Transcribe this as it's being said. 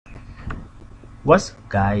What's up,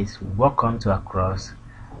 guys? Welcome to Across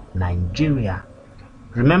Nigeria.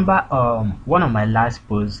 Remember, one of my last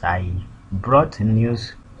posts, I brought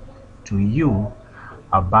news to you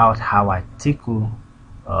about how Atiku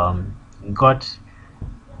got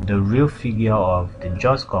the real figure of the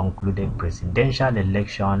just concluded presidential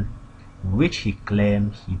election, which he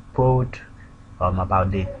claimed he polled about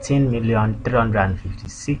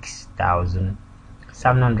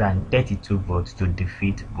 18,356,732 votes to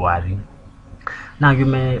defeat Buhari. Now you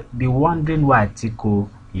may be wondering why Atiku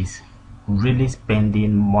is really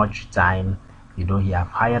spending much time. He have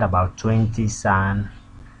hired about 20 SAN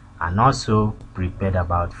and also prepared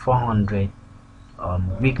about 400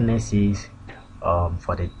 witnesses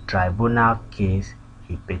for the tribunal case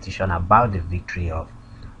he petitioned about the victory of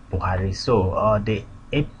Buhari. So the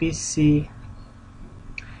APC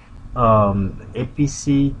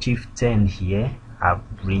chieftain here have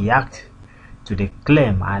reacted to the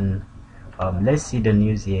claim, and let's see the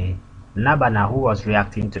news here. Nabena, who was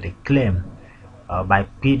reacting to the claim by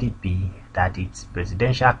PDP that its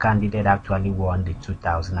presidential candidate actually won the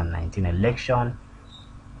 2019 election,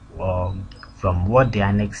 from what the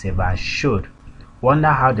INEC server showed, wonder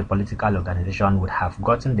how the political organization would have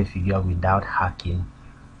gotten the figure without hacking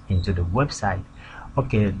into the website.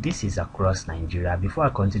 Okay, this is Across Nigeria. Before I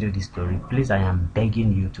continue this story, please, I am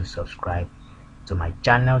begging you to subscribe to my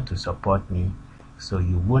channel to support me, so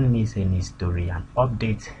you won't miss any story and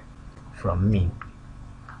update from me.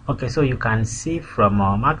 Okay, so you can see from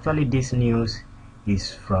actually this news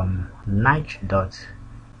is from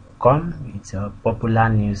Nike.com. it's a popular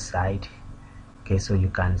news site. Okay, so you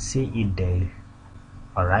can see it there.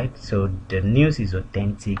 All right, so the news is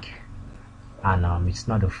authentic and it's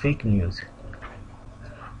not a fake news.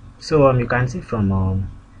 So you can see from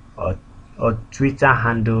a Twitter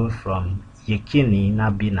handle from Yekini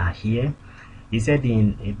Nabena here. He said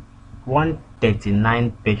in a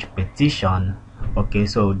 139-page petition. Okay,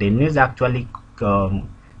 so the news actually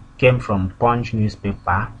came from Punch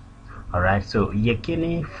newspaper. All right, so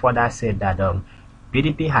Yekini further said that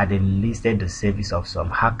PDP had enlisted the service of some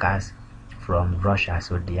hackers from Russia,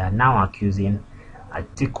 so they are now accusing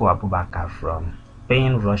Atiku Abubakar from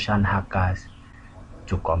paying Russian hackers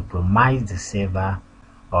to compromise the server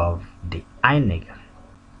of the INEC.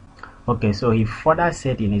 Okay, so he further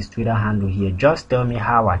said in his Twitter handle here, just tell me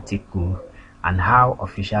how Atiku and how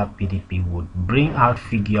official PDP would bring out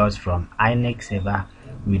figures from INEC server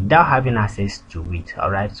without having access to it. All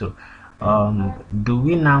right, so do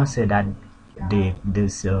we now say that the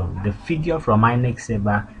figure from INEC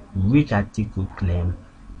server which Atiku claim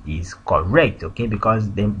is correct? Okay, because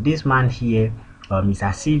this man here is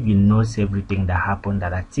as if he knows everything that happened,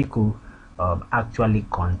 that Atiku actually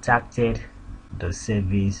contacted the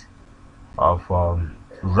service of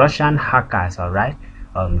Russian hackers. All right,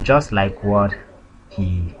 just like what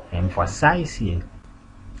he emphasized here.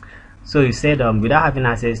 So he said without having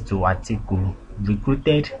access to Atiku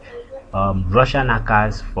recruited Russian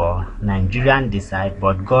hackers for Nigerian decide,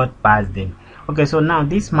 but God passed them. Okay, so now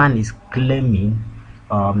this man is claiming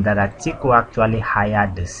that Atiku actually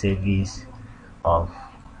hired the service of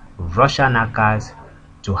Russian hackers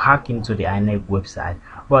to hack into the INEC website.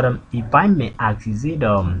 But if I may ask, is it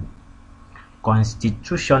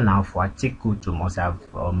constitutional for Atiku to must have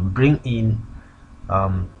bring in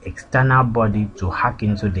external body to hack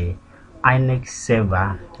into the INEC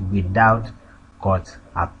server without court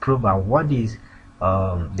approval? What is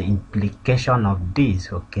the implication of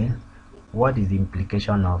this? Okay, what is the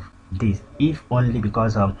implication of this? If only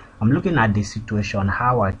because I'm looking at the situation,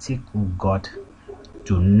 how Atiku got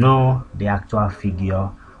to know the actual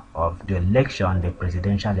figure of the election, the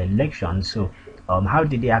presidential election. So how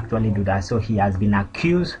did he actually do that? So he has been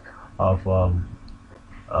accused of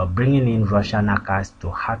bringing in Russian hackers to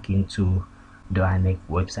hack into the INEC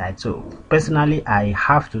website. So personally, I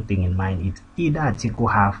have to think in mind, it's either Atiku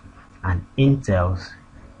have an intels,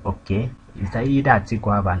 okay, it's either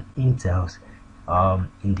Atiku have an intels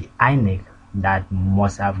in the INEC that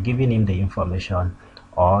must have given him the information,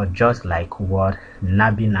 or just like what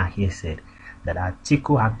Nabena here said, that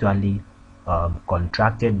Atiku actually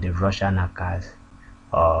contracted the Russian hackers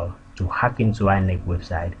to hack into INEC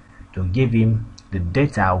website to give him the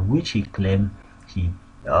data which he claimed he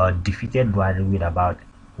defeated Buhari with about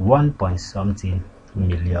 1.something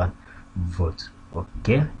million votes.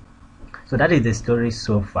 Okay, so that is the story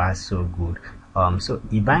so far, so good. So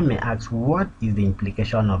if I may ask, what is the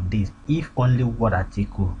implication of this? If only what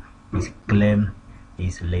Atiku is claim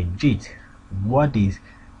is legit, what is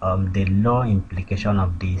the law implication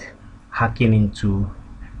of this hacking into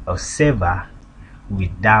a server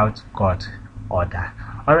without court order.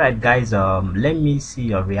 All right guys, let me see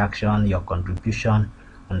your reaction, your contribution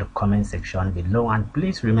on the comment section below, and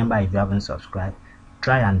please remember, if you haven't subscribed,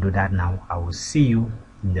 try and do that now. I will see you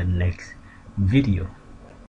in the next video.